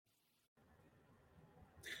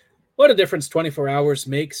What a difference 24 hours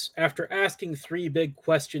makes. After asking three big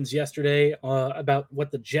questions yesterday about what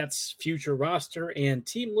the Jets' future roster and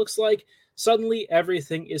team looks like, suddenly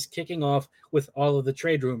everything is kicking off with all of the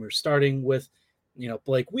trade rumors, starting with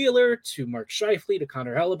Blake Wheeler to Mark Scheifele to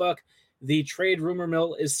Connor Hellebuck. The trade rumor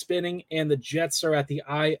mill is spinning, and the Jets are at the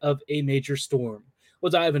eye of a major storm. We'll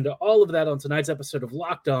dive into all of that on tonight's episode of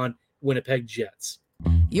Locked On Winnipeg Jets.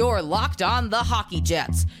 You're Locked On the Hockey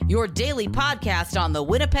Jets, your daily podcast on the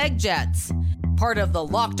Winnipeg Jets. Part of the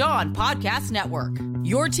Locked On Podcast Network,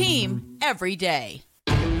 your team every day.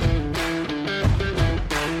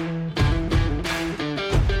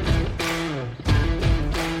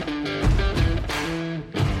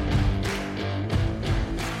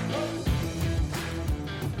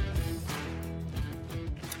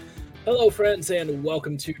 Hello, friends, and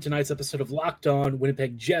welcome to tonight's episode of Locked On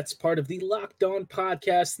Winnipeg Jets, part of the Locked On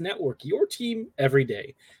Podcast Network, your team every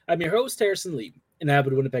day. I'm your host, Harrison Lee, an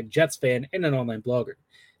avid Winnipeg Jets fan and an online blogger.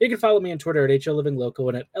 You can follow me on Twitter at HLLivingLoco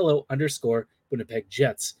and at LO_Winnipeg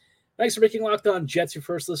Jets. Thanks for making Locked On Jets your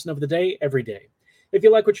first listen of the day every day. If you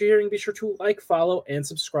like what you're hearing, be sure to like, follow, and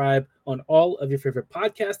subscribe on all of your favorite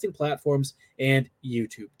podcasting platforms and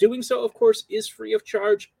YouTube. Doing so, of course, is free of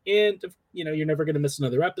charge, and you're never going to miss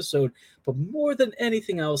another episode. But more than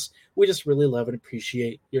anything else, we just really love and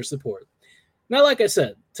appreciate your support. Now, like I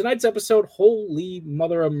said, tonight's episode, holy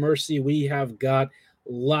mother of mercy, we have got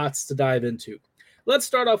lots to dive into. Let's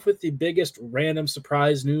start off with the biggest random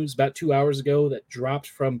surprise news about 2 hours ago that dropped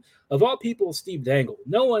from, of all people, Steve Dangle.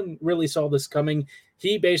 No one really saw this coming.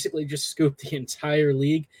 He basically just scooped the entire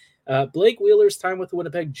league. Blake Wheeler's time with the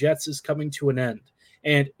Winnipeg Jets is coming to an end.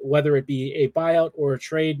 And whether it be a buyout or a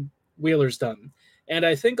trade, Wheeler's done. And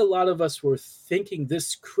I think a lot of us were thinking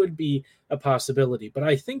this could be a possibility. But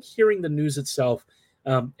I think hearing the news itself,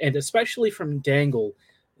 and especially from Dangle,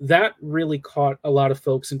 that really caught a lot of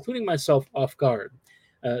folks, including myself, off guard.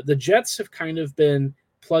 The Jets have kind of been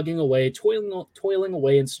plugging away, toiling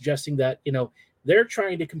away, and suggesting that, they're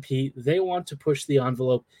trying to compete. They want to push the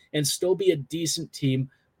envelope and still be a decent team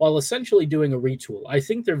while essentially doing a retool. I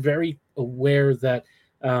think they're very aware that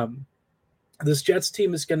this Jets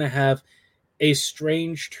team is going to have a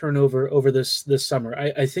strange turnover over this summer.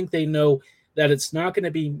 I think they know that it's not going to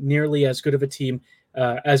be nearly as good of a team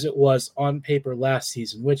as it was on paper last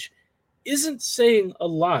season, which isn't saying a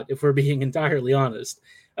lot if we're being entirely honest.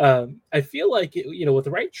 I feel like, with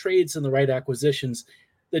the right trades and the right acquisitions,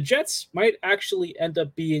 the Jets might actually end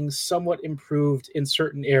up being somewhat improved in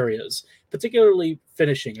certain areas, particularly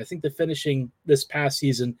finishing. I think the finishing this past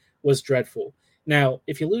season was dreadful. Now,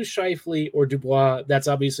 if you lose Scheifele or Dubois, that's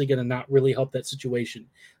obviously going to not really help that situation.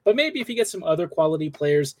 But maybe if you get some other quality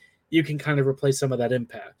players, you can kind of replace some of that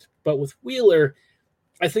impact. But with Wheeler,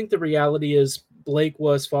 I think the reality is Blake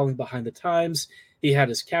was falling behind the times. He had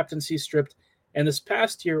his captaincy stripped. And this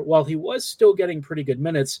past year, while he was still getting pretty good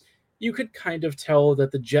minutes, you could kind of tell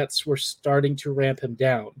that the Jets were starting to ramp him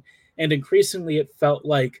down. And increasingly, it felt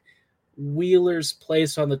like Wheeler's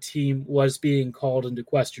place on the team was being called into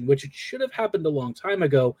question, which it should have happened a long time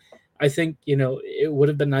ago. I think, it would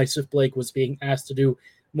have been nice if Blake was being asked to do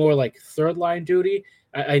more like third line duty.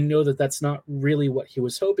 I know that that's not really what he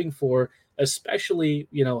was hoping for, especially,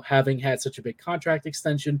 having had such a big contract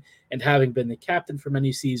extension and having been the captain for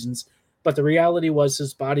many seasons. But the reality was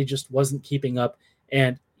his body just wasn't keeping up.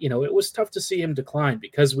 And, it was tough to see him decline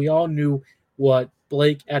because we all knew what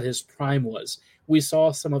Blake at his prime was. We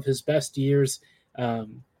saw some of his best years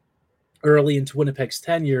early into Winnipeg's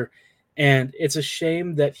tenure. And it's a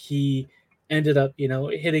shame that he ended up,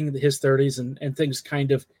 hitting his 30s and things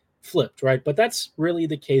kind of flipped, right? But that's really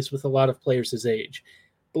the case with a lot of players his age.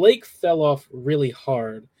 Blake fell off really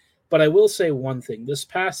hard. But I will say one thing. This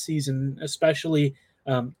past season, especially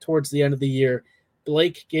towards the end of the year,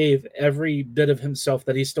 Blake gave every bit of himself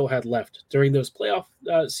that he still had left. During those playoff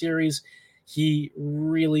series, he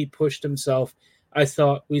really pushed himself. I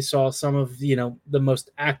thought we saw some of, the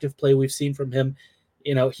most active play we've seen from him.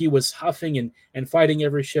 He was huffing and fighting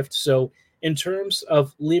every shift. So in terms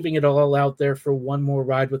of leaving it all out there for one more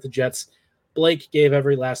ride with the Jets, Blake gave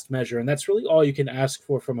every last measure, and that's really all you can ask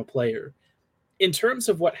for from a player. In terms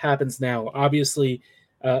of what happens now, obviously,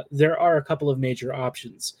 there are a couple of major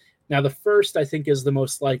options. Now, the first, I think, is the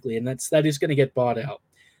most likely, and that he's going to get bought out.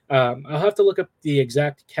 I'll have to look up the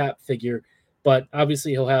exact cap figure, but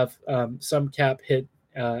obviously he'll have some cap hit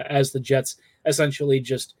as the Jets essentially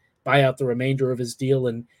just buy out the remainder of his deal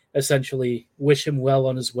and essentially wish him well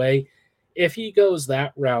on his way. If he goes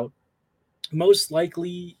that route, most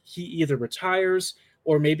likely he either retires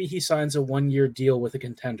or maybe he signs a one-year deal with a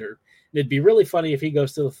contender. It'd be really funny if he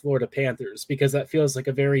goes to the Florida Panthers because that feels like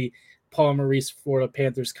a very Paul Maurice Florida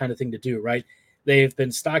Panthers kind of thing to do, right? They've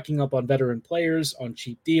been stocking up on veteran players on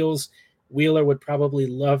cheap deals. Wheeler would probably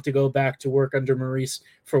love to go back to work under Maurice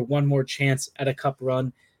for one more chance at a cup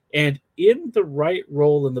run. And in the right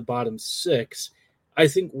role in the bottom six, I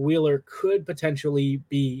think Wheeler could potentially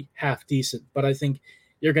be half decent, but I think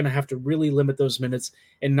you're going to have to really limit those minutes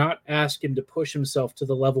and not ask him to push himself to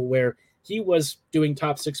the level where he was doing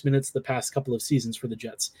top 6 minutes the past couple of seasons for the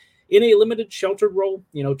Jets. In a limited sheltered role,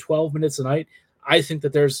 12 minutes a night, I think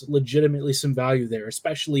that there's legitimately some value there,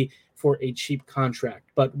 especially for a cheap contract.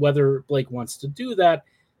 But whether Blake wants to do that,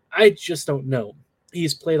 I just don't know.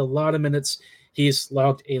 He's played a lot of minutes. He's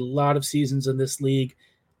logged a lot of seasons in this league.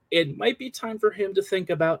 It might be time for him to think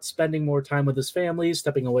about spending more time with his family,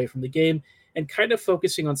 stepping away from the game, and kind of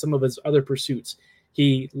focusing on some of his other pursuits.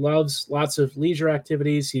 He loves lots of leisure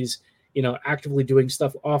activities. He's, actively doing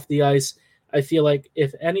stuff off the ice. I feel like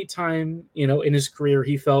if any time, in his career,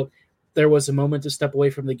 he felt there was a moment to step away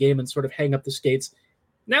from the game and sort of hang up the skates,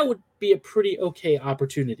 now would be a pretty okay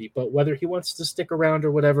opportunity. But whether he wants to stick around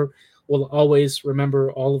or whatever, we'll always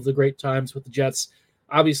remember all of the great times with the Jets.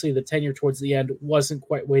 Obviously, the tenure towards the end wasn't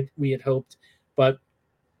quite what we had hoped. But,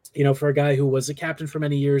 for a guy who was a captain for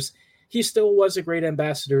many years, he still was a great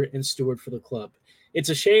ambassador and steward for the club. It's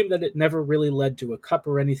a shame that it never really led to a cup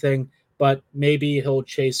or anything, but maybe he'll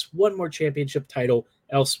chase one more championship title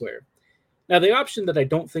elsewhere. Now, the option that I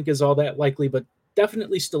don't think is all that likely, but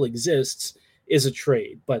definitely still exists, is a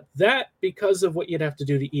trade. But that, because of what you'd have to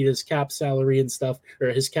do to eat his cap salary and stuff, or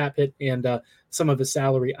his cap hit and some of his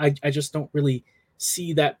salary, I just don't really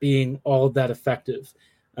see that being all that effective.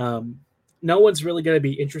 No one's really going to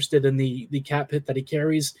be interested in the cap hit that he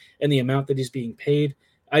carries and the amount that he's being paid.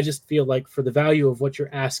 I just feel like for the value of what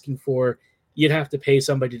you're asking for, you'd have to pay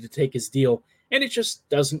somebody to take his deal, and it just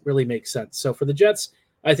doesn't really make sense. So for the Jets,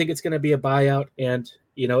 I think it's going to be a buyout, and,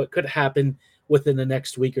 it could happen within the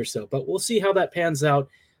next week or so. But we'll see how that pans out.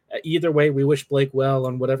 Either way, we wish Blake well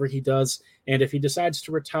on whatever he does, and if he decides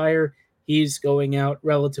to retire, he's going out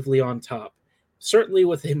relatively on top. Certainly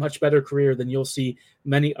with a much better career than you'll see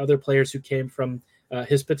many other players who came from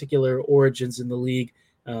his particular origins in the league,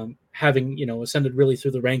 having, ascended really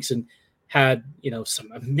through the ranks and had,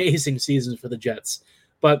 some amazing seasons for the Jets.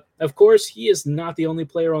 But, of course, he is not the only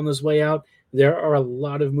player on his way out. There are a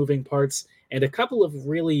lot of moving parts and a couple of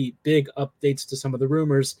really big updates to some of the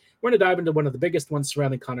rumors. We're going to dive into one of the biggest ones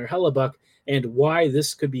surrounding Connor Hellebuck and why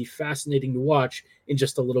this could be fascinating to watch in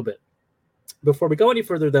just a little bit. Before we go any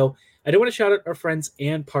further, though, I do want to shout out our friends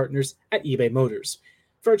and partners at eBay Motors.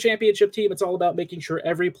 For a championship team, it's all about making sure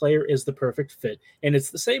every player is the perfect fit, and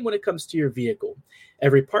it's the same when it comes to your vehicle.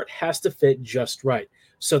 Every part has to fit just right.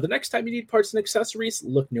 So the next time you need parts and accessories,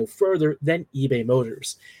 look no further than eBay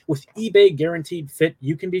Motors. With eBay Guaranteed Fit,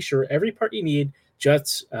 you can be sure every part you need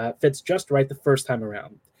just fits just right the first time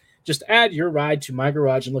around. Just add your ride to My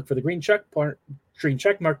Garage and look for the green check mark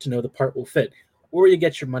to know the part will fit, or you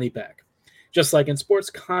get your money back. Just like in sports,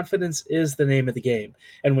 confidence is the name of the game.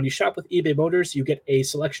 And when you shop with eBay Motors, you get a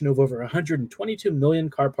selection of over 122 million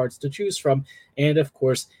car parts to choose from, and of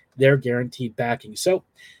course, their guaranteed backing. So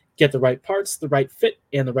get the right parts, the right fit,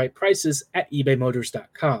 and the right prices at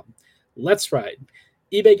ebaymotors.com. Let's ride.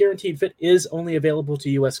 eBay Guaranteed Fit is only available to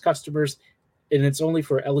U.S. customers, and it's only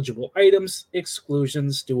for eligible items.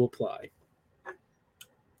 Exclusions do apply.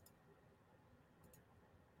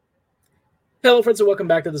 Hello, friends, and welcome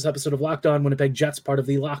back to this episode of Locked On Winnipeg Jets, part of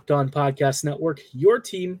the Locked On Podcast Network, your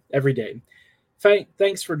team every day.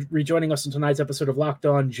 Thanks for rejoining us on tonight's episode of Locked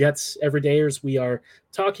On Jets Everydayers. We are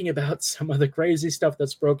talking about some of the crazy stuff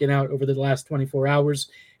that's broken out over the last 24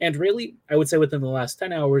 hours. And really, I would say within the last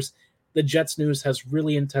 10 hours, the Jets news has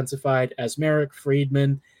really intensified as Merrick,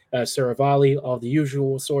 Friedman, Saravalli, all the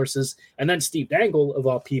usual sources, and then Steve Dangle, of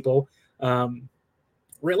all people,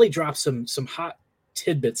 really dropped some hot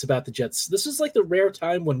tidbits about the Jets. This is like the rare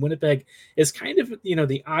time when Winnipeg is kind of,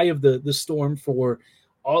 the eye of the storm for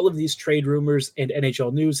all of these trade rumors and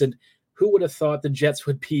NHL news. And who would have thought the Jets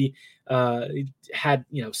would be had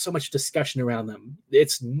so much discussion around them?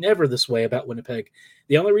 It's never this way about Winnipeg.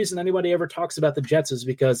 The only reason anybody ever talks about the Jets is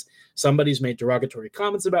because somebody's made derogatory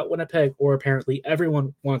comments about Winnipeg, or apparently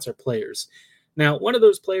everyone wants our players. Now, one of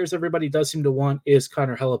those players everybody does seem to want is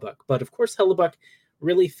Connor Hellebuck. But of course, Hellebuck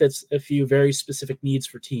really fits a few very specific needs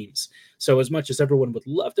for teams. So as much as everyone would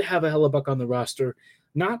love to have a Hellebuck on the roster,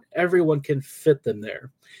 not everyone can fit them there.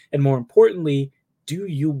 And more importantly, do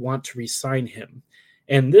you want to re-sign him?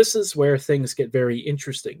 And this is where things get very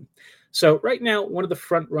interesting. So right now, one of the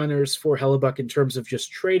front runners for Hellebuck in terms of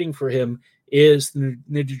just trading for him is the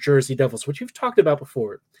New Jersey Devils, which we've talked about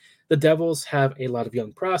before. the Devils have a lot of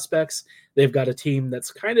young prospects. They've got a team that's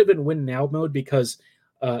kind of in win-now mode because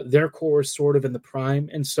their core is sort of in the prime.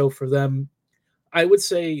 And so for them, I would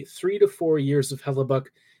say 3 to 4 years of Hellebuck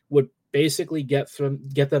would basically get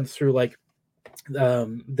them through like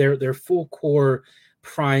their full core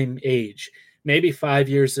prime age. Maybe 5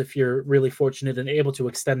 years if you're really fortunate and able to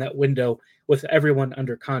extend that window with everyone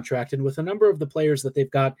under contract. And with a number of the players that they've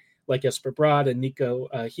got, like Jesper Bratt and Nico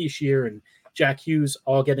Hischier and Jack Hughes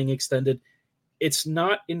all getting extended, it's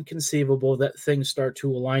not inconceivable that things start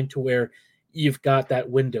to align to where you've got that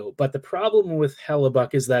window. But the problem with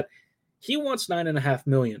Hellebuck is that he wants $9.5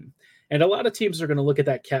 million. And a lot of teams are going to look at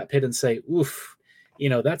that cap hit and say, oof,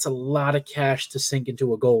 that's a lot of cash to sink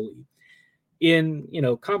into a goalie. In,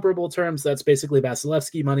 comparable terms, that's basically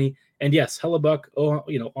Vasilevsky money. And yes, Hellebuck,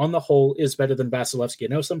 on the whole, is better than Vasilevsky.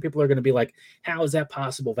 I know some people are going to be like, how is that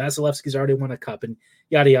possible? Vasilevsky's already won a cup and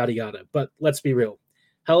yada, yada, yada. But let's be real.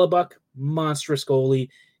 Hellebuck, monstrous goalie.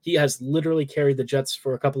 He has literally carried the Jets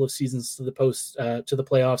for a couple of seasons to the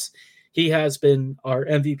playoffs. He has been our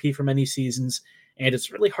MVP for many seasons, and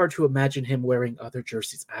it's really hard to imagine him wearing other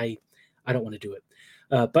jerseys. I don't want to do it.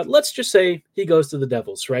 But let's just say he goes to the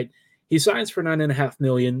Devils, right? He signs for $9.5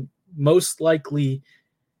 million, most likely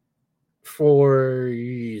for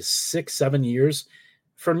 6-7 years.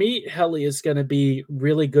 For me, Helly is going to be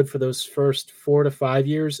really good for those first 4 to 5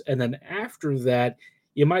 years, and then after that,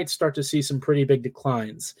 you might start to see some pretty big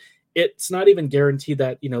declines. It's not even guaranteed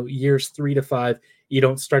that, years 3 to 5, you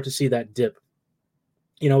don't start to see that dip.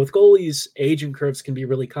 With goalies, aging curves can be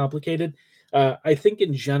really complicated. I think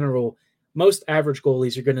in general, most average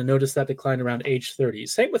goalies are going to notice that decline around age 30.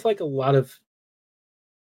 Same with like a lot of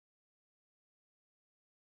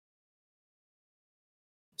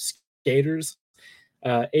skaters.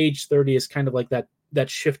 Age 30 is kind of like that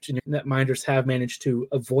shift in netminders have managed to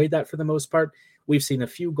avoid that for the most part. We've seen a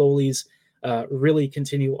few goalies really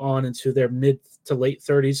continue on into their mid to late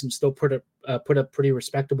 30s and still put up pretty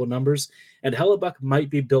respectable numbers. And Hellebuck might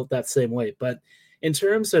be built that same way. But in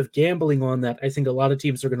terms of gambling on that, I think a lot of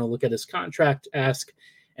teams are going to look at his contract, ask,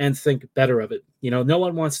 and think better of it. No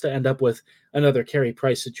one wants to end up with another Carey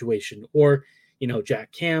Price situation or,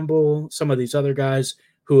 Jack Campbell, some of these other guys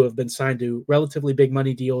who have been signed to relatively big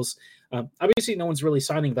money deals. Obviously, no one's really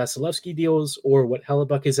signing Vasilevsky deals or what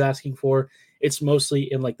Hellebuck is asking for. It's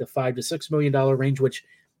mostly in like the $5 to $6 million range, which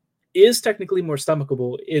is technically more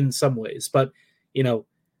stomachable in some ways. But,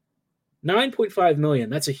 $9.5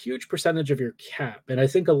 million, that's a huge percentage of your cap. And I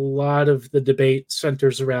think a lot of the debate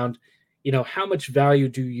centers around, how much value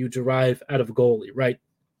do you derive out of a goalie, right?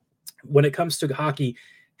 When it comes to hockey,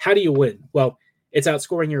 how do you win? Well, it's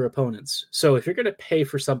outscoring your opponents. So if you're going to pay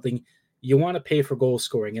for something, you want to pay for goal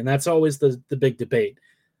scoring. And that's always the big debate.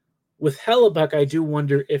 With Hellebuck, I do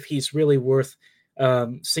wonder if he's really worth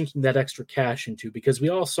sinking that extra cash into, because we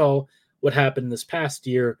all saw what happened this past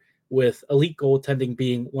year with elite goaltending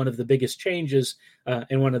being one of the biggest changes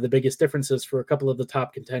and one of the biggest differences for a couple of the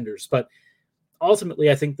top contenders. But ultimately,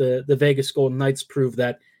 I think the Vegas Golden Knights prove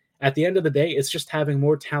that at the end of the day, it's just having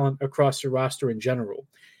more talent across your roster in general.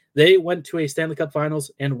 They went to a Stanley Cup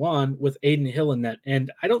Finals and won with Adin Hill in net.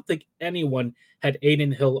 And I don't think anyone had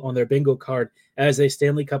Adin Hill on their bingo card as a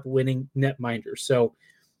Stanley Cup winning netminder. So,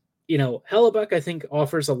 Hellebuck, I think,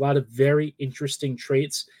 offers a lot of very interesting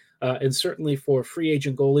traits. And certainly for free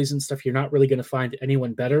agent goalies and stuff, you're not really going to find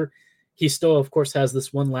anyone better. He still, of course, has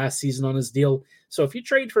this one last season on his deal. So if you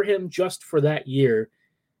trade for him just for that year,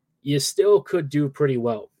 you still could do pretty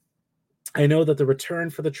well. I know that the return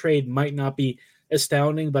for the trade might not be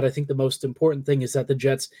astounding, but I think the most important thing is that the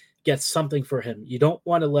Jets get something for him. You don't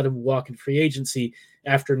want to let him walk in free agency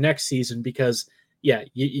after next season because,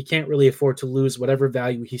 you can't really afford to lose whatever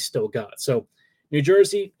value he's still got. So, New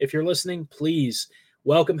Jersey, if you're listening, please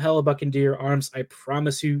welcome Hellebuck into your arms. I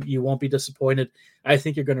promise you won't be disappointed. I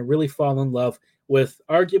think you're going to really fall in love with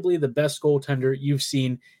arguably the best goaltender you've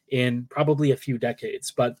seen in probably a few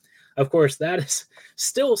decades. But of course, that is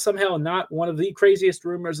still somehow not one of the craziest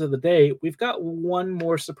rumors of the day. We've got one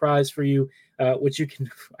more surprise for you, which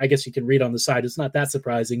I guess you can read on the side. It's not that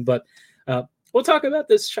surprising, but we'll talk about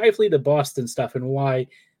this Scheifele to Boston stuff and why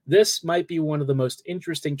this might be one of the most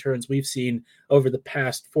interesting turns we've seen over the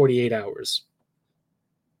past 48 hours.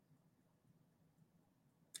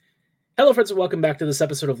 Hello, friends, and welcome back to this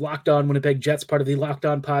episode of Locked On Winnipeg Jets, part of the Locked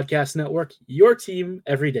On Podcast Network, your team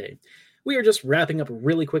every day. We are just wrapping up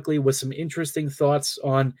really quickly with some interesting thoughts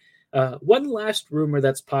on one last rumor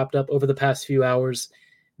that's popped up over the past few hours.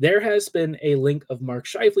 There has been a link of Mark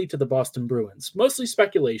Scheifele to the Boston Bruins. Mostly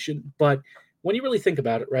speculation, but when you really think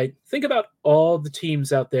about it, right? Think about all the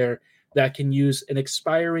teams out there that can use an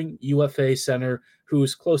expiring UFA center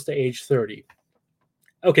who's close to age 30.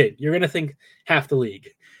 Okay, you're going to think half the league.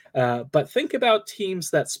 But think about teams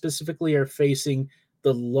that specifically are facing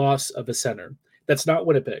the loss of a center. That's not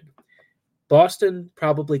Winnipeg. Boston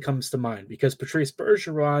probably comes to mind because Patrice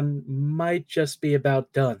Bergeron might just be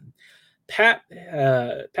about done.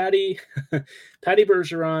 Patty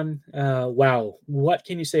Bergeron, wow, what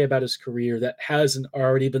can you say about his career that hasn't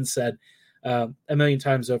already been said a million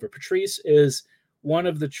times over? Patrice is one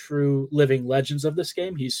of the true living legends of this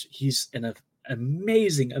game. He's an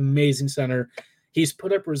amazing center. He's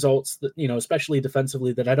put up results that, especially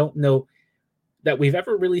defensively, that I don't know that we've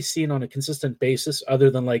ever really seen on a consistent basis, other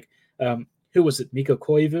than who was it, Mikko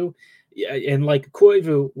Koivu? Yeah, and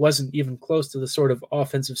Koivu wasn't even close to the sort of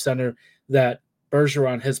offensive center that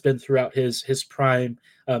Bergeron has been throughout his prime,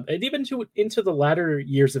 and even into the latter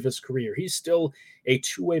years of his career. He's still a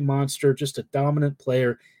two-way monster, just a dominant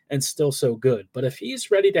player, and still so good. But if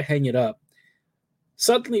he's ready to hang it up,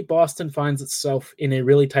 suddenly Boston finds itself in a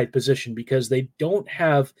really tight position because they don't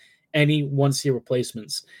have any 1C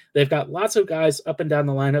replacements. They've got lots of guys up and down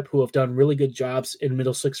the lineup who have done really good jobs in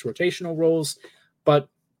middle six rotational roles, but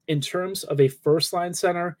in terms of a first-line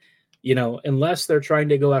center, unless they're trying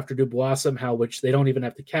to go after Dubois somehow, which they don't even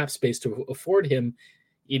have the cap space to afford him,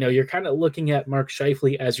 you're kind of looking at Mark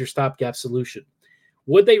Scheifele as your stopgap solution.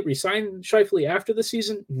 Would they resign Scheifele after the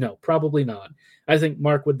season? No, probably not. I think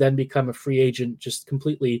Mark would then become a free agent just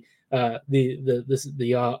completely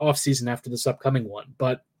the off-season after this upcoming one.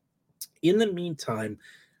 But in the meantime,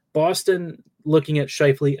 Boston looking at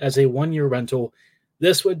Scheifele as a one-year rental,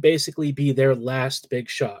 this would basically be their last big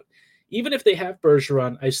shot. Even if they have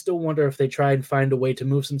Bergeron, I still wonder if they try and find a way to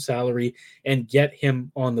move some salary and get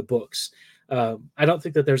him on the books. I don't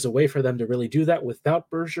think that there's a way for them to really do that without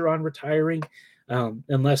Bergeron retiring,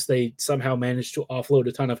 unless they somehow manage to offload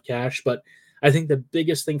a ton of cash. But I think the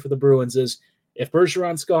biggest thing for the Bruins is if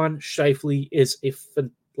Bergeron's gone, Scheifele is a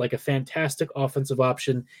fantastic offensive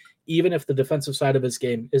option, even if the defensive side of his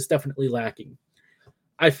game is definitely lacking.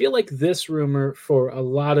 I feel like this rumor, for a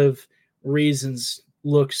lot of reasons,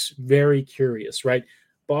 looks very curious, right?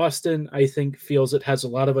 Boston, I think, feels it has a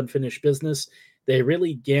lot of unfinished business. They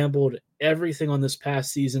really gambled everything on this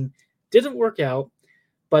past season. Didn't work out,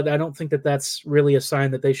 but I don't think that that's really a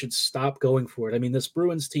sign that they should stop going for it. I mean, this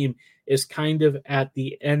Bruins team is kind of at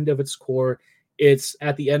the end of its core. It's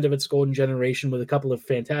at the end of its golden generation with a couple of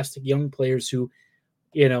fantastic young players who,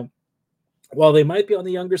 while they might be on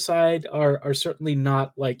the younger side, are certainly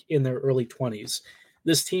not in their early 20s.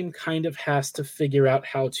 This team kind of has to figure out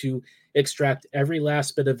how to extract every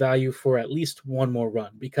last bit of value for at least one more run,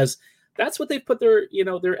 because that's what they've put their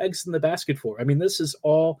eggs in the basket for. I mean, this is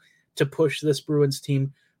all to push this Bruins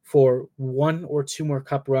team for one or two more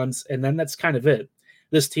cup runs, and then that's kind of it.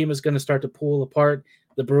 This team is going to start to pull apart.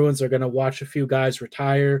 The Bruins are going to watch a few guys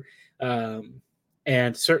retire,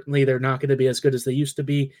 and certainly they're not going to be as good as they used to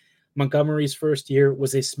be. Montgomery's first year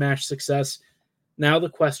was a smash success. Now the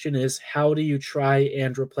question is, how do you try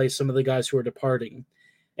and replace some of the guys who are departing?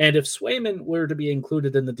 And if Swayman were to be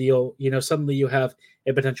included in the deal, suddenly you have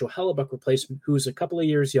a potential Hellebuck replacement who's a couple of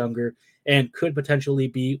years younger and could potentially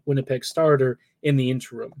be Winnipeg's starter in the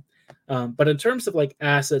interim. But in terms of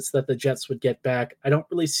assets that the Jets would get back, I don't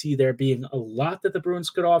really see there being a lot that the Bruins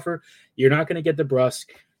could offer. You're not going to get DeBrusk.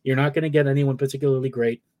 You're not going to get anyone particularly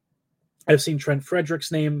great. I've seen Trent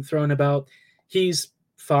Frederick's name thrown about. He's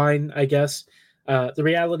fine, I guess. The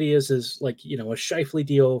reality is a Scheifele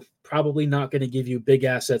deal probably not going to give you big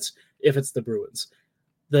assets if it's the Bruins.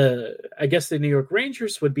 I guess the New York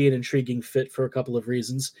Rangers would be an intriguing fit for a couple of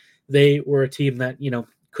reasons. They were a team that,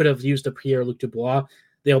 could have used a Pierre-Luc Dubois.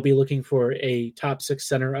 They'll be looking for a top six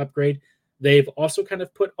center upgrade. They've also kind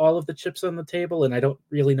of put all of the chips on the table, and I don't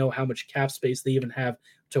really know how much cap space they even have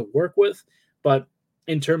to work with. But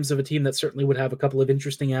in terms of a team that certainly would have a couple of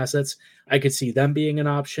interesting assets, I could see them being an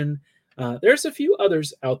option. There's a few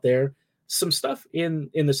others out there. Some stuff in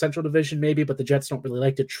the Central Division maybe, but the Jets don't really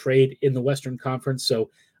like to trade in the Western Conference, so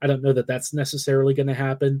I don't know that that's necessarily going to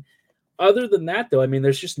happen. Other than that, though, I mean,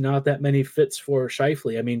 there's just not that many fits for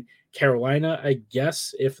Scheifele. I mean, Carolina, I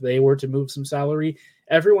guess, if they were to move some salary,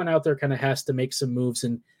 everyone out there kind of has to make some moves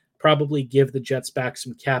and probably give the Jets back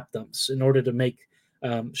some cap dumps in order to make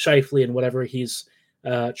Scheifele and whatever he's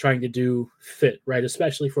trying to do fit, right?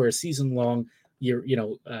 Especially for a season-long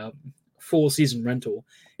full season rental.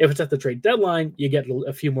 If it's at the trade deadline, you get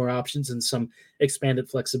a few more options and some expanded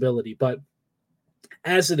flexibility. But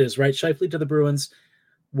as it is, right, Scheifele to the Bruins,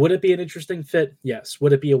 would it be an interesting fit? Yes.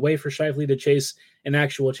 Would it be a way for Scheifele to chase an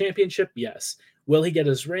actual championship? Yes. Will he get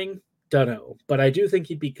his ring? don't know. But I do think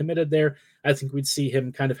he'd be committed there. I think we'd see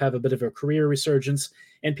him kind of have a bit of a career resurgence,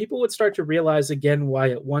 and people would start to realize again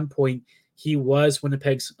why at one point he was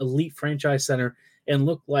Winnipeg's elite franchise center and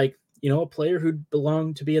looked like, a player who'd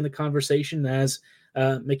belong to be in the conversation as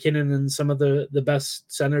McKinnon and some of the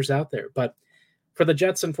best centers out there. But for the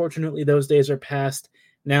Jets, unfortunately, those days are past.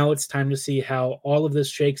 Now it's time to see how all of this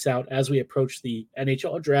shakes out as we approach the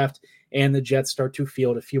NHL draft and the Jets start to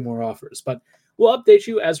field a few more offers. But we'll update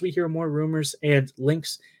you as we hear more rumors and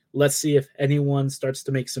links. Let's see if anyone starts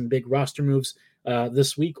to make some big roster moves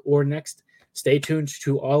this week or next. Stay tuned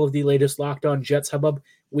to all of the latest Locked On Jets hubbub.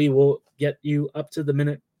 We will get you up to the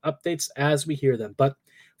minute updates as we hear them. But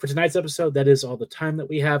for tonight's episode, that is all the time that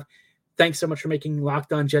we have. Thanks so much for making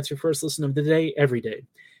Locked On Jets your first listen of the day every day.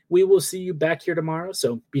 We will see you back here tomorrow,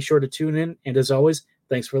 so be sure to tune in. And as always,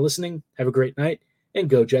 thanks for listening. Have a great night, and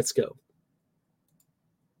go Jets go.